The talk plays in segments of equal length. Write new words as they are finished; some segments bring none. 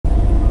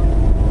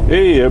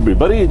Hey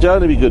everybody,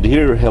 Johnny Be Good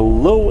here.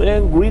 Hello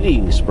and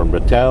greetings from the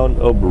town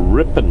of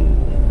Ripon,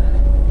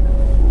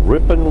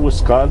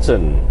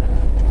 Wisconsin.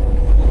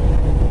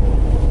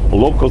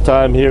 Local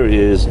time here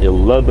is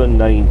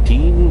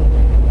 11:19.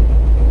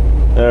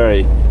 All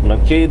right,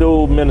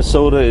 Mankato,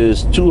 Minnesota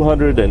is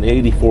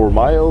 284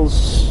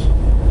 miles.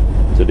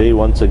 Today,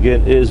 once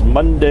again, is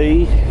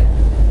Monday,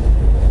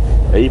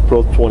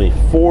 April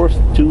 24th,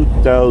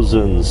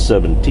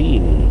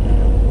 2017.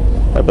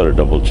 I better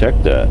double check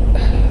that.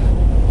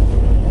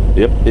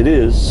 Yep, it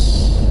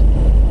is.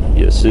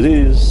 Yes, it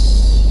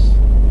is.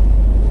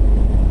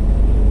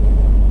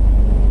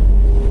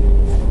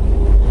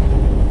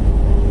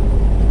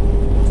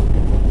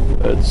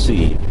 Let's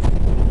see.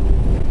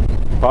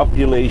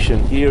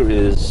 Population here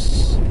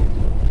is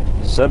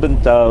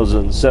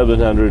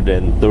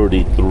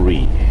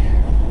 7,733.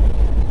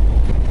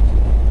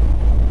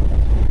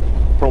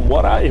 From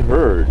what I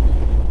heard,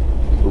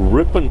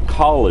 Ripon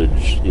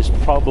College is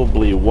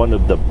probably one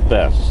of the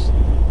best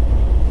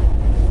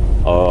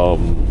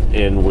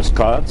in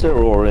Wisconsin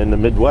or in the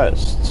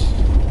Midwest,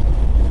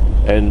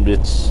 and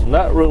it's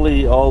not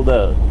really all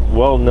that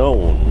well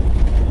known,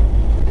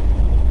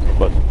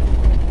 but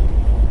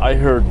I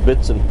heard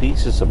bits and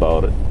pieces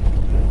about it.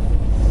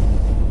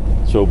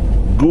 So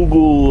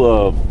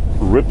Google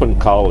Ripon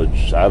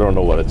College. I don't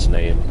know what its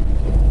name.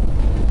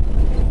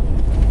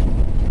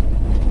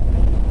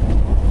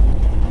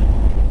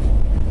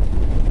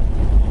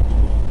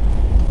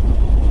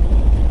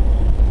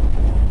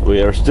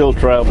 We are still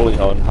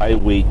traveling on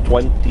Highway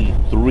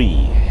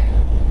 23.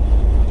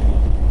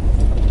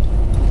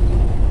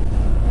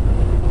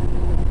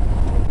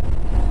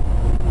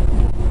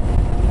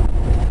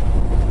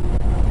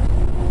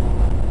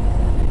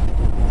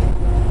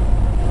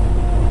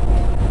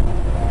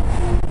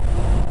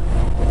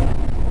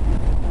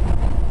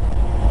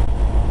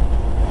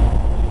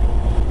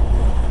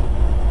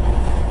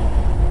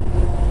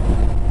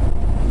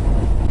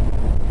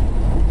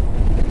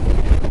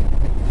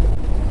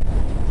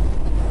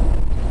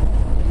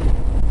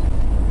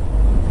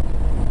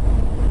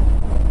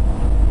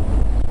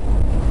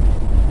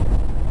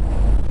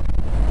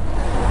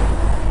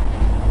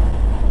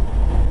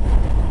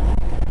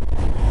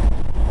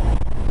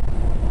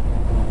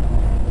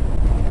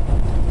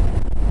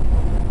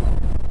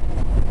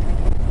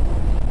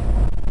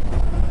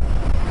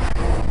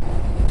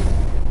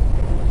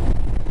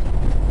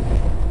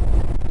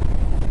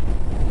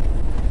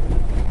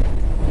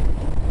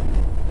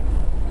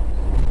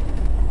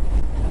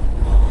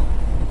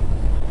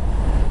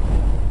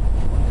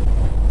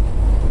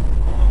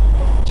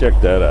 Check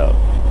that out.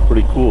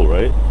 Pretty cool,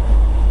 right?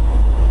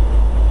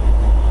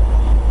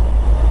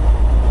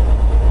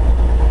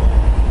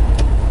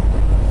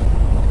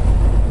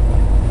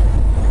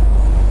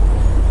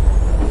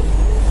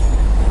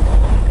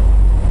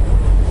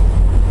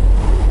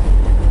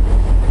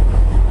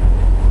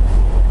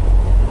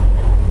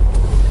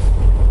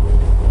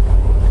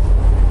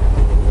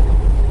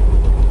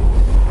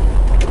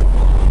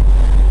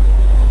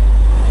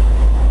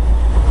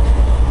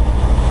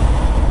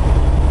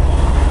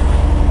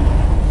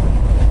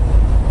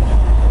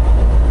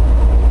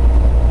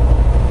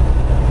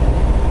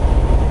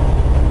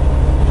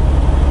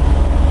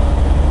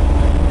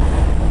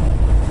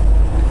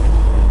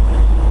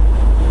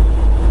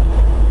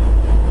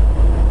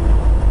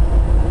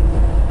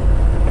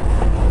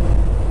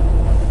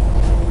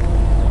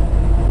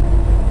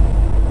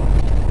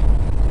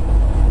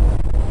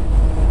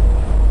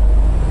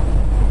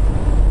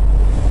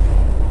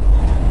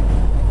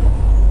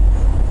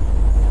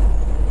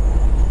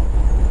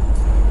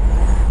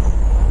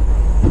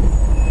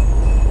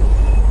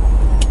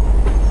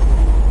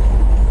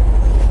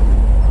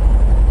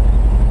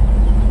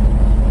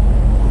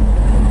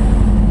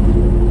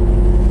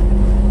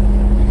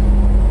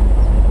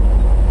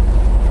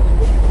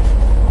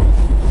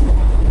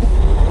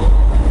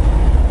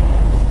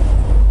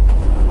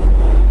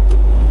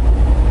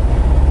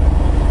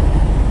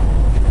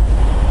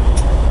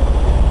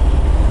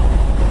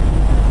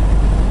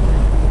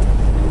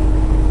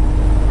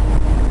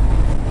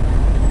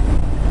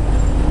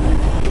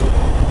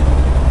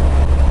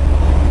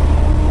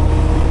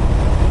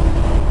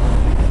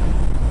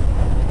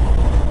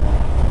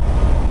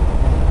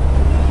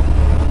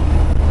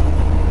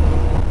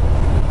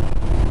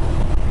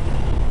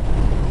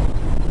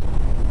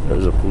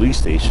 There's a police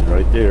station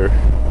right there.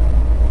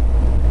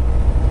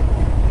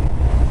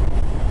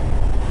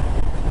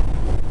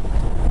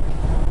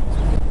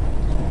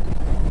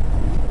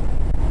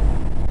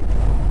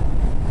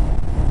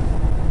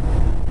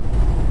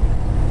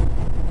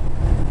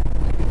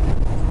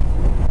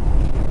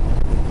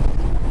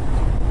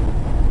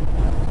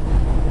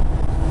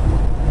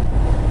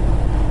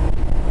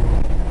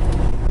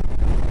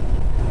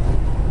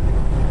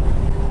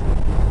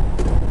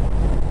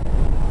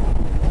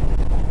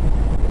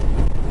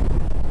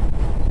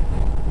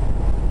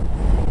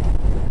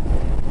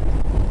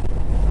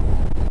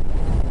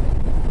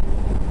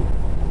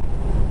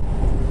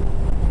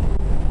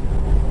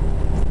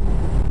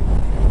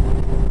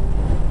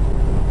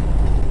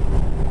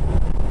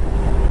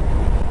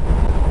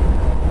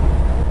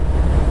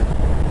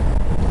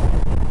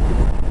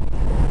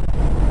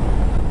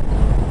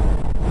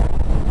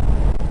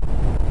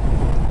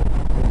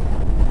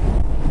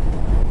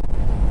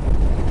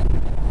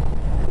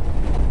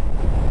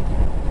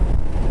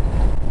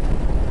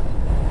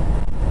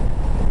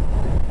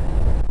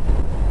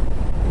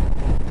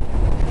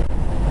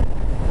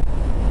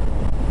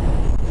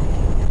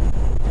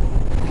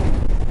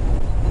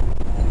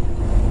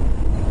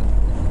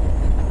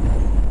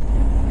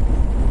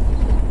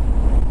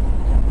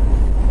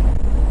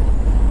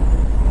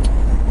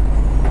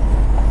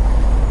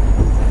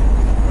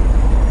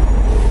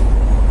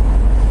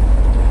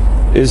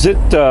 Is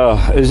it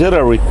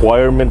a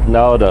requirement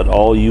now that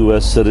all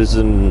U.S.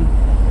 citizen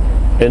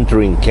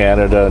entering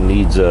Canada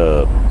needs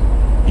a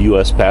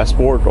U.S.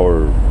 passport,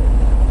 or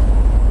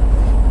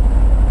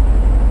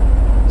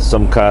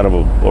some kind of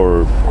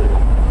or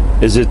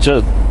is it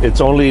just it's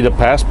only the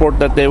passport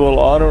that they will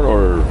honor,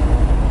 or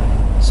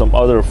some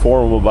other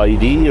form of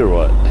ID, or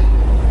what?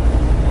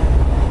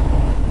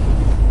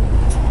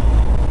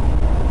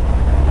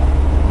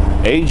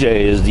 AJ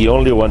is the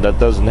only one that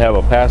doesn't have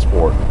a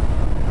passport.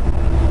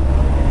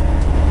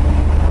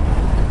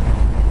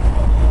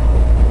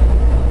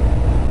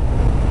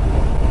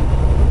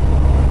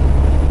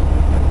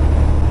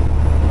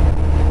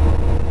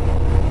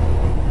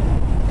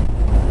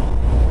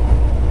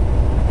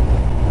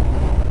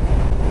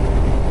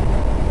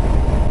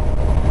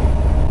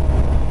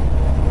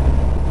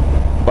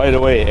 By the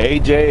way,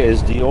 AJ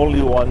is the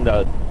only one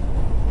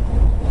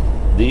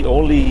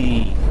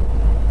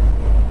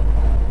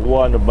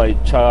of my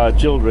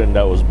children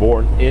that was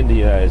born in the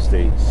United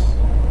States.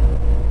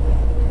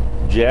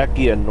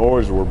 Jackie and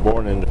Norris were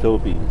born in the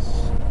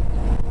Philippines.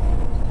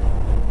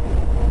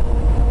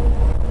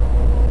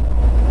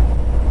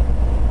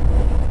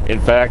 In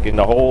fact, in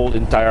the whole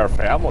entire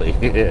family,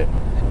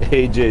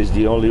 AJ is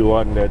the only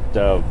one that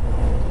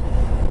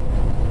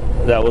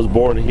was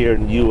born here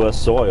in U.S.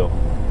 soil.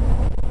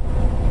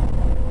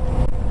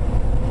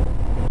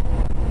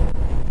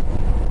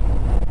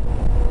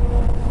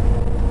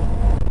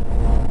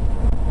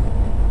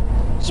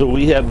 So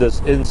we have this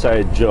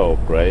inside joke,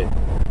 right?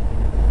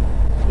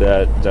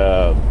 That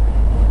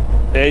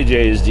AJ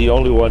is the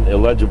only one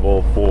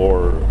eligible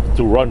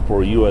to run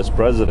for U.S.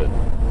 president,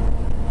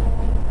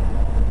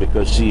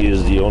 because she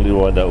is the only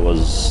one that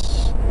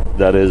was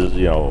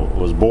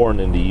born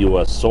in the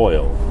U.S.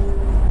 soil.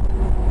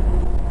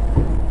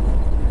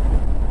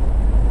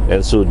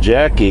 And so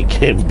Jackie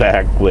came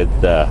back with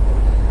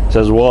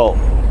says, "Well,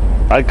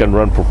 I can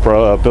run for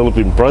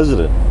Philippine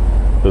president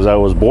because I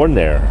was born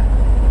there."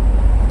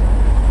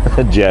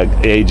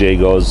 AJ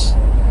goes,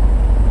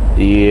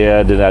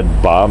 "Yeah, then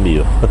I'd bomb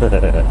you."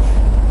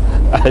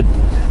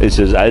 He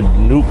says, "I'd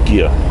nuke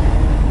you."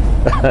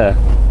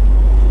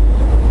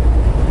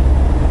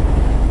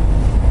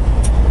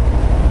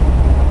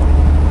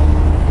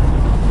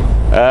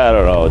 I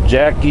don't know.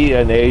 Jackie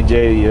and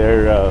AJ,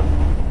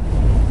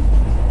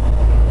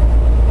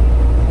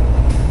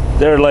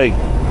 they're like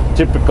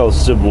typical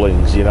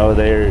siblings, you know.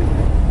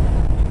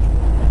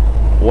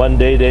 One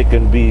day they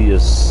can be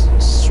as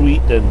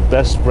sweet and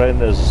best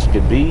friend as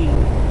can be.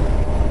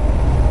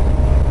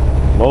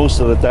 Most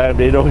of the time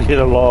they don't get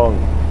along.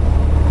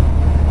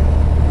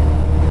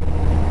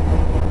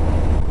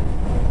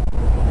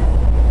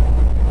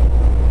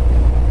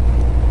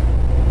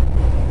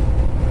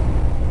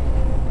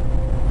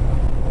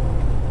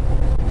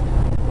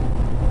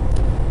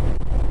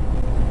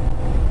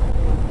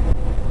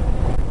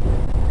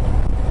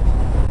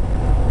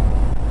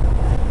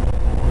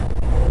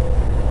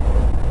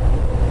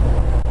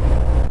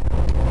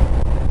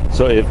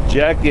 So if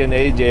Jackie and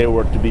AJ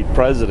were to be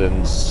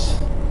presidents,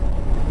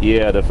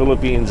 yeah, the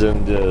Philippines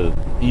and the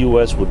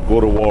US would go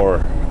to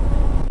war.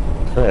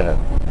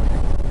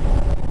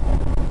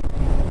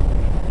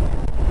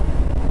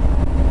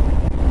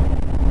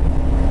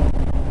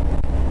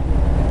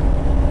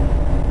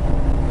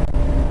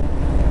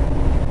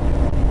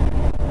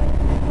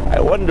 I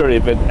wonder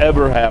if it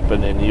ever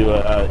happened in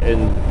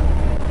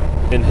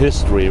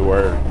history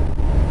where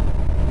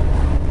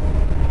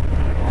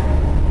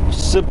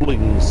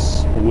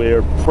siblings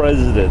were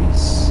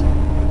presidents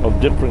of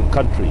different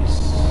countries.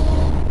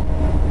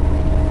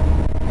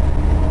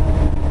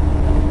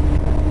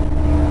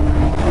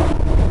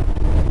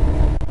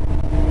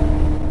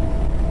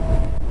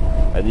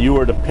 And you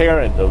were the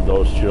parent of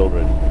those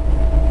children.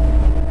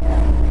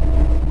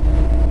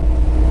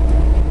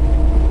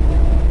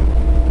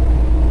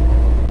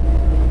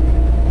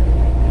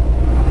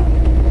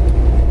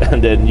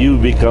 And then you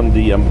become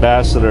the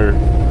ambassador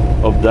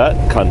of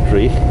that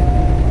country,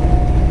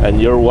 and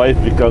your wife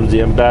becomes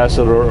the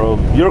ambassador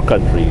of your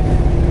country.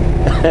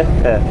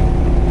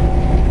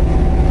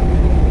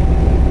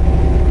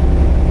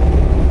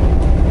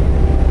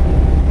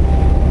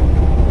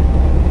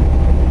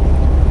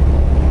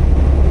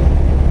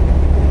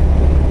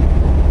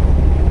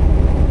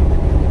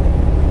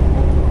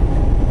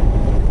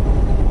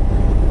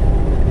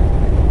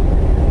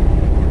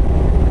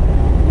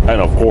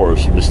 And of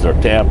course, Mr.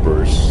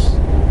 Tampers,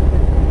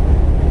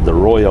 the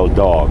royal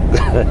dog.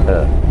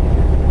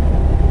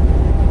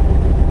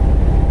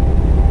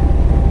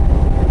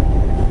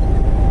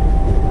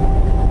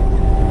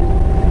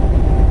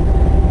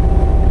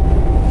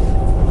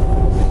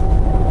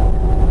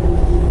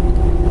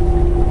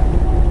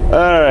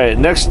 Alright,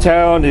 next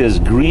town is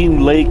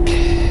Green Lake,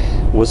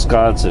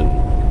 Wisconsin.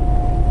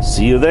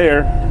 See you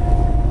there.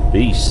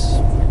 Peace.